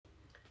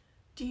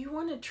Do you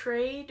want to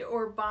trade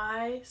or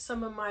buy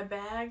some of my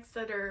bags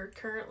that are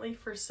currently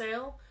for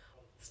sale?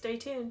 Stay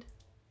tuned.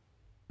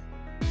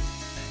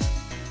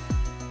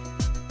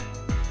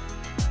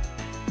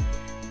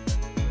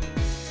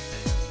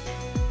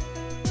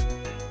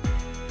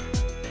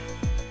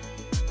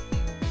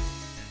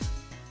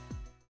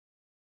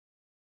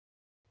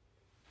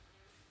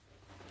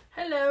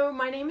 Hello,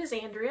 my name is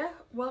Andrea.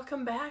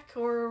 Welcome back,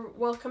 or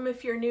welcome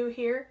if you're new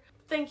here.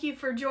 Thank you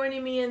for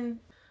joining me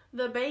in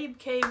the Babe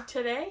Cave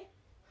today.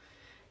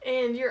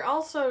 And you're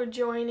also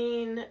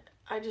joining,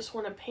 I just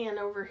want to pan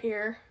over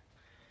here.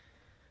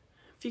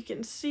 If you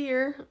can see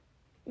her,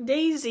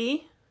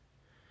 Daisy.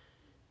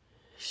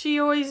 She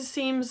always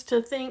seems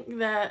to think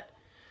that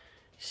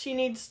she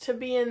needs to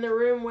be in the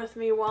room with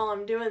me while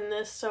I'm doing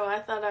this, so I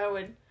thought I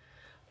would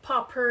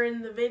pop her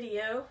in the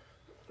video.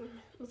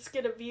 Let's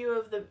get a view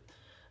of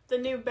the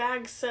new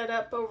bag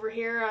setup over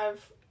here.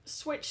 I've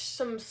switched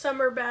some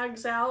summer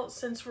bags out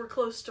since we're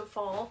close to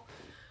fall.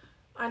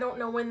 I don't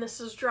know when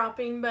this is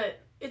dropping, but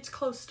it's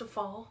close to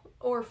fall,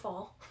 or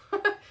fall.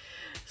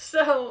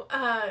 So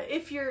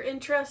if you're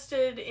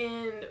interested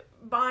in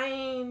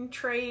buying,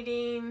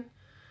 trading,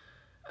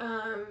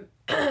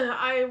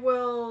 I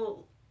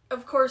will,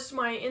 of course,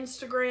 my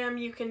Instagram,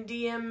 you can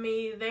DM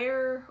me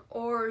there,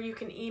 or you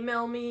can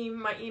email me.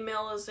 My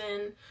email is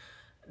in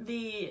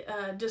the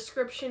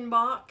description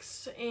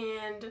box,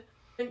 and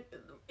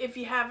if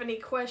you have any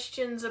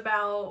questions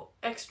about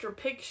extra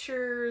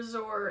pictures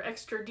or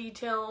extra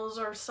details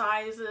or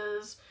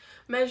sizes,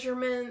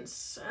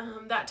 measurements,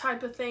 that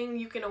type of thing,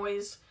 you can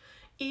always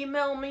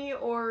email me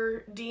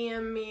or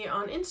DM me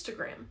on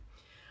Instagram.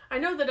 I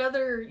know that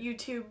other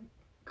YouTube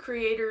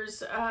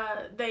creators,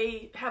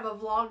 they have a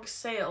vlog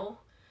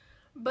sale,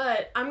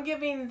 but I'm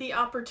giving the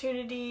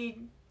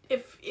opportunity,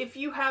 if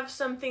you have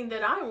something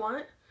that I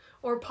want,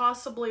 or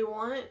possibly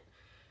want,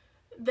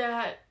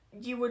 that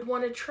you would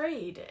want to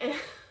trade.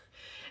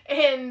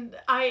 And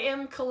I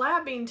am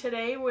collabing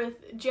today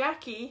with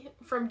Jackie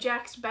from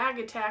Jack's Bag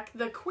Attack,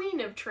 the queen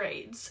of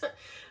trades.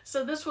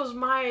 So this was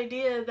my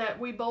idea, that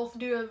we both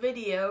do a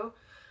video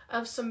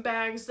of some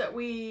bags that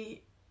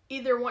we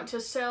either want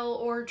to sell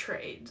or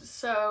trade.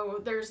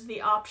 So there's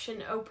the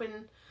option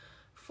open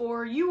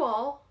for you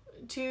all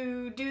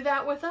to do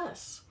that with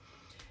us.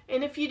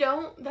 And if you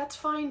don't, that's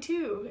fine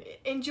too.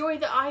 Enjoy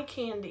the eye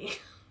candy.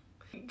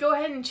 Go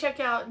ahead and check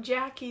out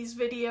Jackie's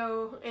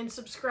video and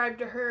subscribe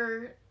to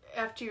her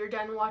after you're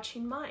done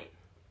watching mine.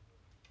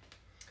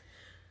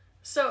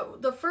 So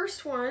the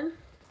first one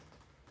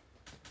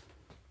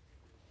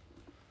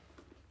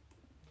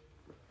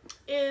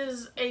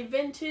is a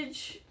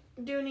vintage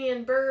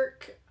Dooney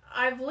Bourke.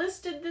 I've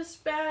listed this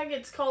bag.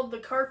 It's called the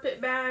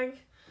carpet bag.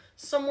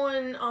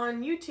 Someone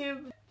on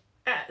YouTube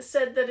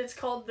said that it's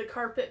called the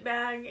carpet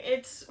bag.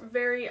 It's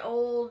very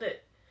old.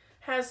 It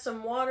has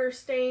some water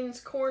stains,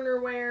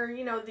 corner wear,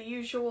 you know, the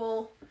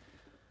usual,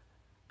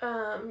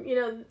 you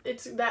know,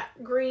 it's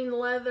that green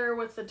leather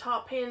with the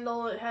top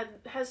handle. It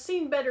has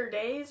seen better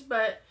days,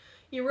 but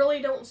you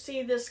really don't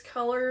see this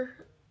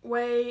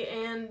colorway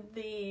and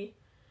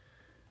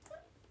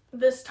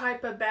this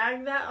type of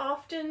bag that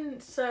often.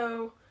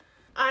 So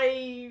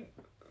I,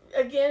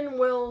 again,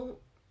 will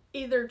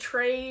either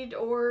trade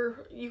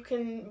or you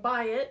can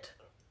buy it.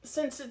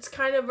 Since it's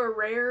kind of a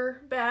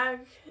rare bag,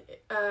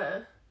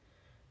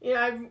 you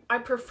know, I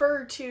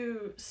prefer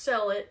to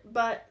sell it,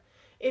 but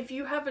if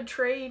you have a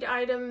trade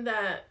item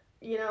that,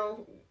 you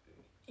know,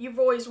 you've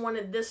always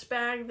wanted this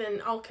bag,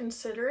 then I'll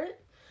consider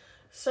it.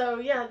 So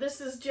yeah,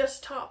 this is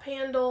just top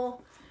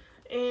handle,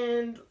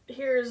 and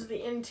here's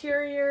the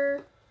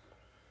interior.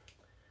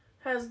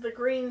 Has the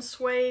green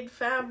suede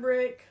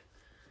fabric,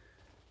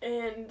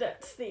 and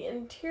that's the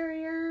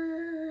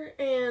interior.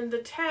 And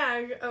the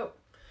tag, oh,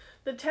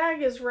 the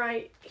tag is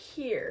right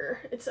here.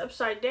 It's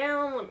upside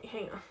down. Let me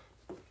hang on.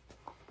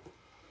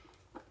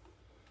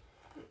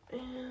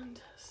 And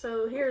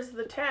so here's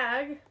the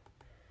tag,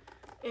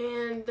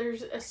 and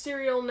there's a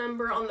serial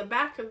number on the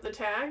back of the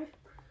tag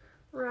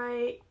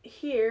right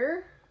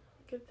here.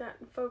 Get that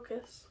in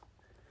focus.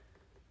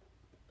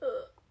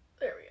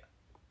 There we go.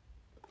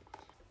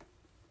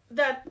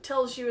 That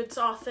tells you it's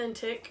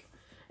authentic.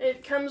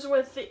 It comes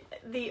with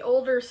the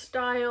older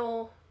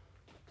style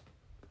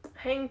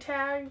hang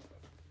tag.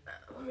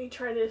 Let me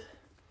try to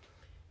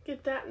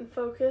get that in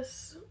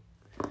focus.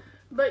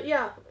 But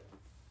yeah,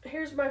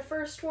 here's my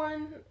first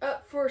one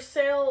up for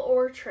sale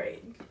or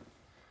trade.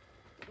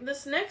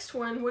 This next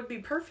one would be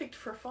perfect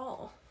for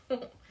fall.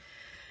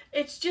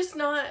 It's just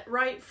not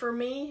right for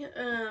me.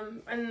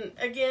 And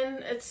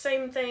again, it's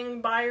same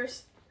thing,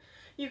 buyers.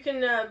 You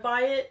can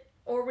buy it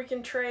or we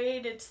can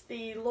trade. It's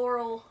the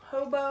Laurel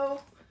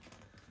Hobo.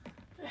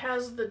 It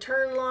has the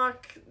turn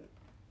lock,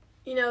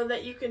 you know,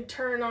 that you can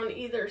turn on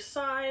either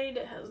side.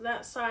 It has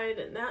that side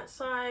and that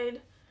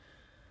side.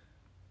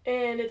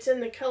 And it's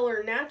in the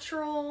color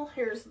natural.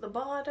 Here's the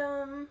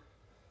bottom.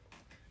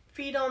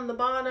 Feet on the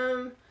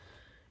bottom.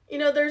 You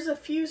know, there's a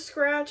few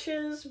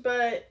scratches,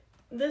 but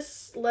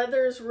this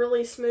leather is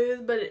really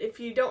smooth. But if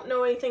you don't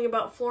know anything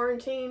about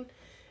Florentine,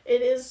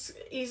 It is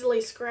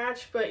easily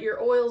scratched, but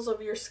your oils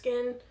of your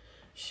skin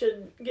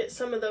should get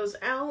some of those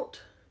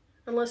out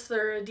unless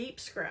they're a deep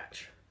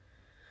scratch.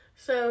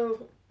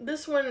 So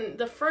this one,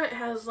 the front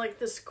has like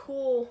this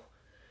cool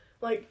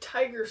like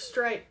tiger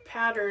stripe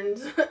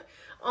patterns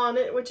on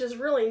it, which is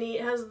really neat.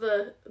 It has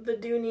the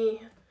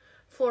Dooney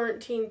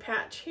Florentine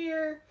patch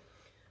here,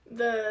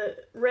 the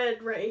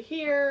red right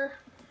here.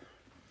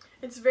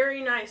 It's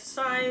very nice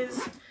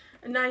size,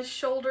 a nice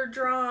shoulder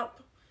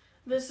drop.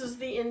 This is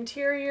the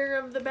interior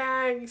of the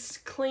bags,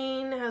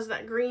 clean, has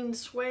that green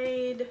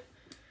suede.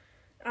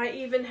 I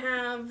even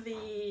have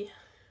the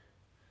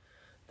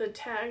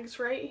tags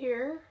right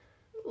here,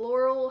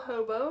 Laurel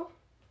Hobo.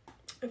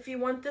 If you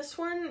want this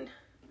one,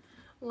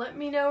 let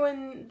me know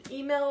in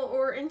email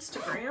or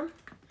Instagram.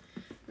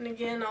 And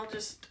again, I'll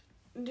just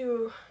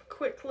do a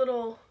quick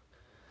little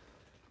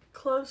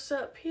close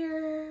up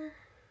here.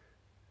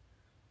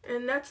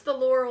 And that's the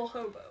Laurel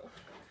Hobo.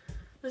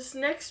 This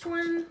next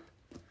one,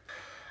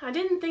 I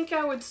didn't think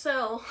I would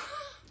sell,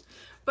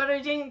 but I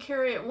didn't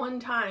carry it one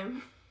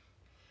time.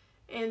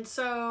 And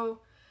so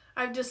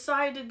I've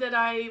decided that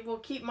I will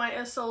keep my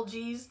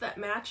SLGs that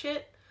match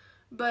it,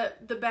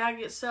 but the bag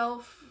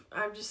itself,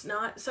 I'm just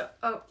not. So,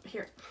 oh,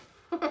 here.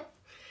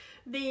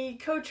 The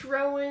Coach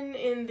Rowan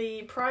in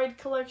the Pride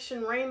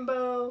Collection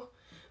Rainbow.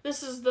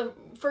 This is the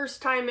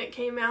first time it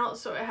came out,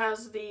 so it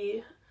has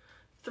the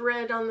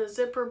thread on the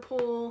zipper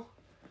pull.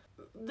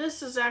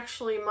 This is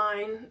actually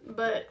mine,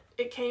 but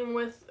it came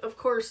with, of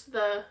course,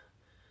 the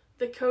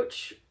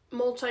Coach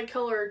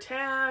multicolor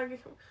tag,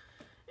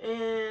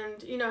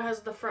 and you know,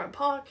 has the front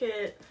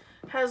pocket,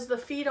 has the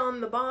feet on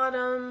the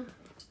bottom.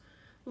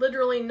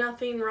 Literally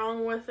nothing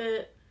wrong with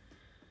it.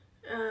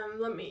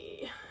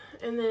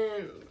 And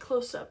then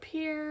close up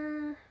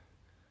here.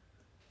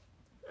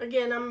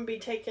 Again, I'm gonna be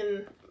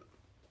taking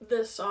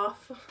this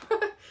off,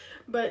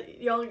 but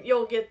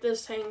you'll get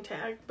this hang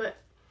tag. But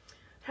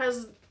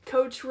has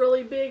Coach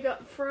really big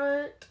up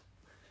front.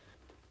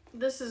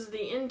 This is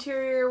the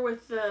interior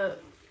with the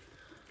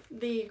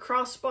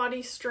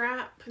crossbody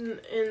strap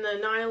in the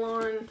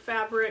nylon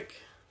fabric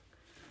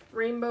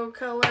rainbow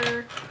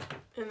color.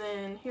 And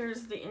then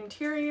here's the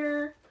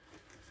interior.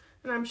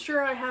 And I'm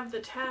sure I have the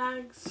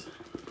tags.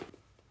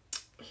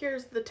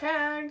 Here's the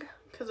tag,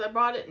 because I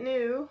bought it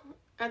new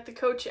at the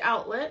Coach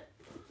outlet.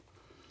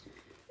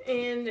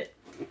 And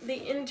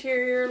the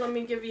interior, let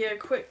me give you a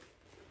quick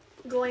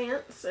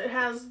glance. It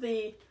has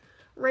the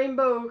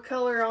rainbow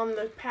color on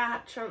the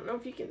patch. I don't know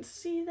if you can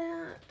see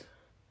that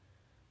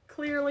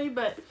clearly,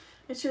 but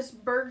it's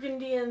just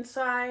burgundy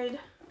inside.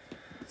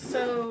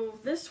 So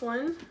this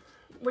one,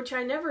 which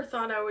I never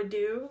thought I would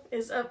do,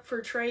 is up for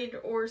trade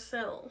or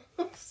sell.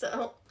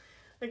 So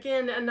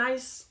again, a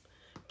nice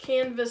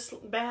canvas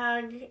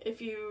bag.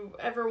 If you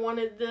ever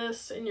wanted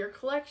this in your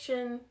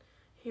collection,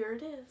 here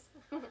it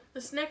is.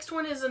 This next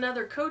one is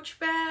another Coach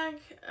bag.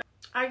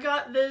 I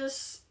got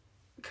this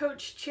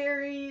Coach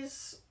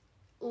Cherries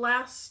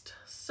last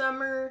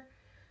summer.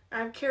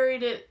 I've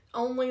carried it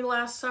only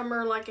last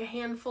summer like a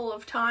handful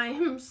of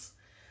times,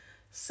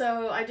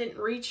 so I didn't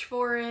reach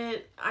for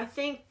it. I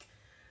think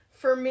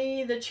for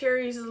me the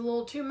cherries is a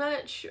little too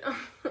much.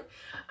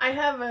 I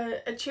have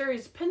a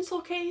cherries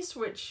pencil case,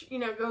 which, you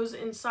know, goes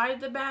inside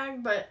the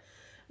bag, but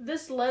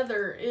this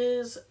leather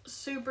is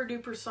super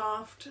duper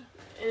soft, and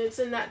it's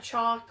in that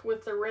chalk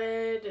with the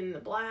red and the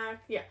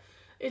black. Yeah,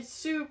 it's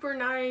super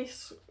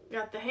nice.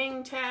 Got the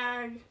hang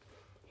tag.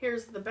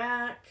 Here's the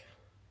back.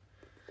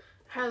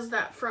 Has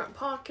that front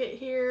pocket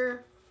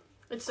here.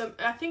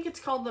 I think it's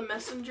called the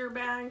Messenger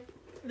bag.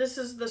 This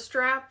is the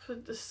strap,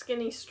 the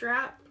skinny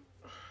strap.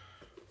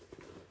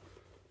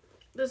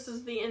 This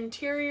is the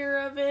interior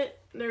of it.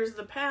 There's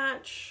the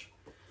patch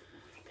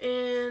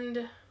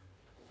and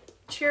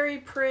cherry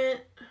print.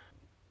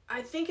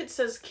 I think it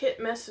says Kitt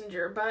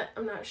Messenger, but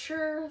I'm not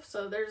sure.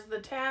 So there's the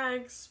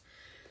tags.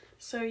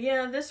 So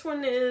yeah, this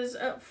one is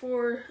up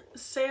for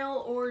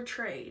sale or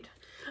trade.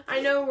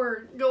 I know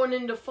we're going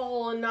into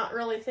fall and not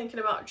really thinking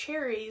about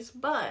cherries,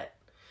 but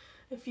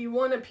if you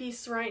want a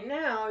piece right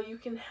now, you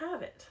can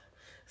have it.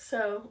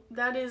 So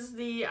that is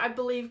the, I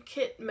believe,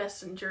 Kitt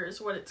Messenger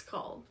is what it's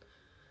called.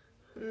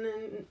 And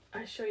then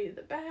I show you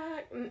the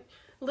back.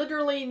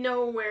 Literally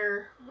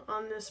nowhere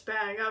on this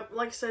bag.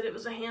 Like I said, it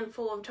was a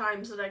handful of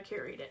times that I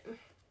carried it.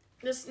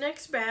 This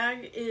next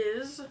bag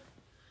is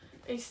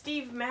a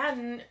Steve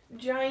Madden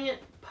giant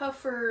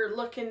puffer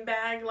looking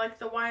bag like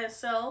the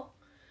YSL.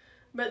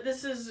 But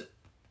this is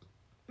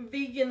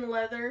vegan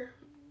leather.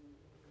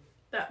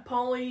 That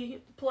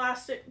polyurethane.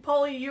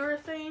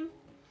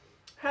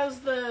 Has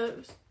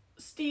the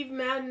Steve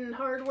Madden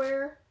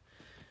hardware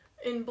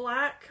in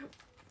black.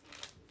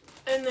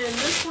 And then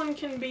this one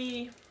can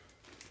be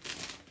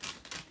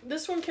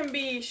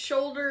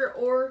shoulder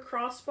or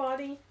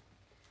crossbody.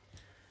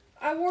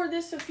 I wore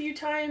this a few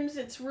times.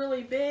 It's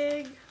really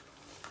big.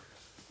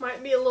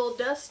 Might be a little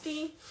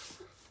dusty.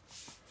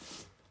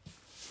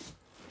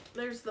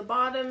 There's the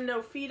bottom,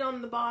 no feet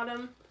on the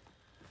bottom.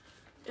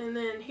 And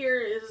then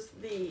here is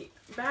the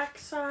back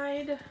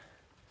side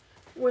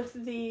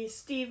with the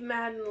Steve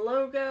Madden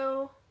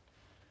logo.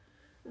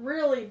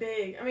 really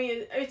big. I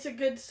mean, it's a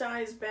good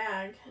size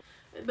bag,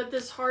 but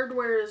this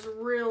hardware is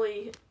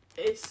really,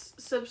 it's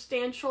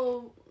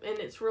substantial and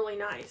it's really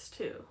nice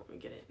too. Let me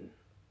get it.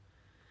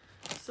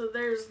 So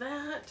there's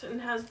that,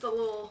 and has the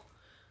little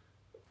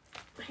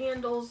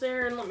handles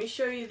there, and let me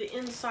show you the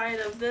inside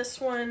of this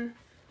one.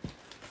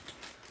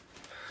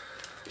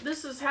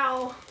 This is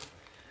how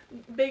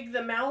big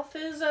the mouth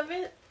is of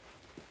it.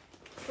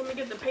 Let me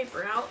get the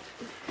paper out.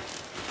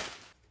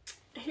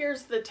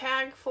 Here's the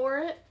tag for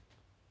it.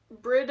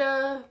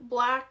 Britta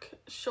black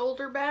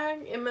shoulder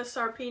bag,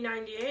 MSRP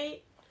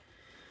 98.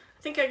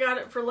 I think I got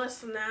it for less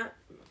than that,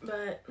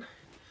 but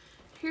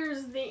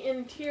here's the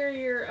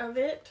interior of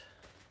it.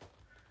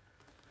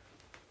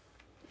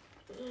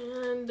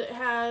 And it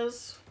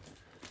has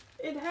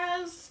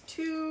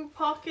two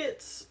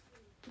pockets,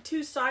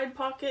 two side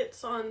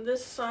pockets on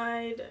this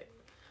side.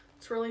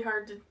 It's really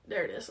hard to,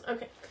 there it is.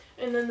 Okay.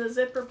 And then the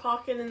zipper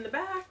pocket in the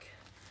back.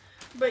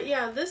 But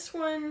yeah, this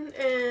one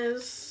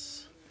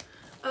is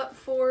up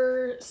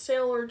for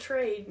sale or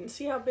trade. And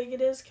see how big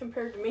it is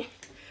compared to me?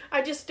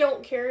 I just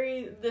don't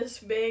carry this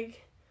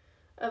big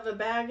of a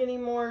bag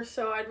anymore,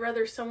 so I'd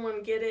rather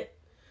someone get it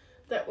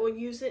that will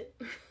use it.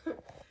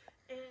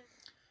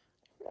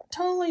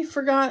 Totally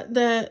forgot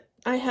that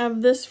I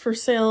have this for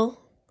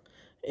sale.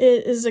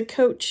 It is a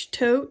Coach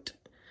tote.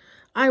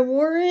 I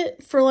wore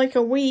it for like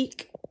a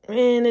week,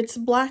 and it's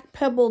black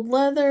pebbled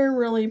leather,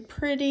 really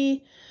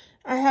pretty.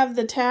 I have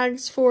the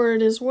tags for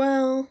it as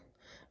well.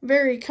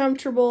 Very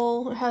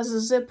comfortable. It has a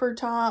zipper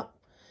top,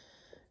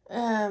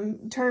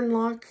 turn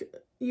lock,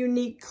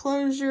 unique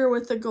closure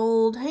with a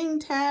gold hang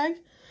tag.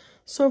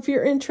 So if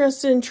you're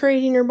interested in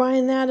trading or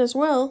buying that as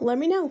well, let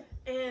me know.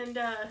 And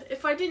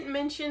if I didn't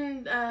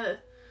mention,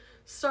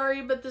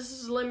 sorry, but this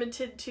is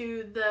limited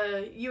to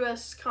the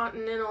U.S.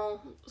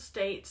 continental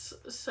states,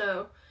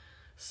 so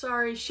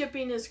sorry,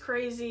 shipping is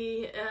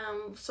crazy,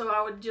 so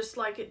I would just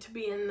like it to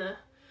be in the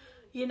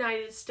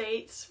United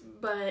States.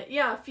 But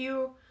yeah, if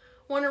you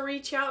want to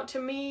reach out to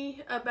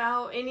me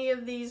about any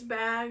of these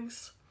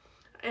bags,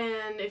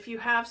 and if you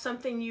have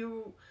something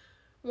you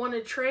want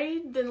to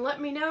trade, then let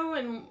me know,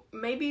 and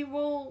maybe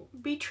we'll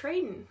be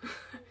trading.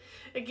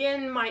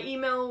 Again, my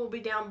email will be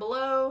down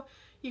below.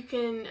 You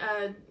can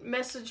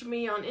message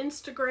me on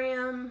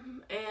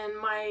Instagram, and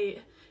my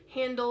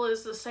handle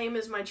is the same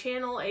as my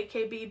channel,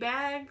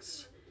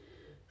 AKBBags.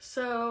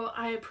 So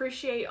I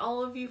appreciate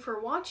all of you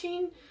for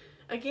watching.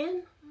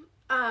 Again,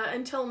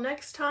 until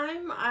next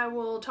time, I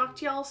will talk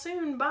to y'all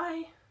soon.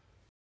 Bye.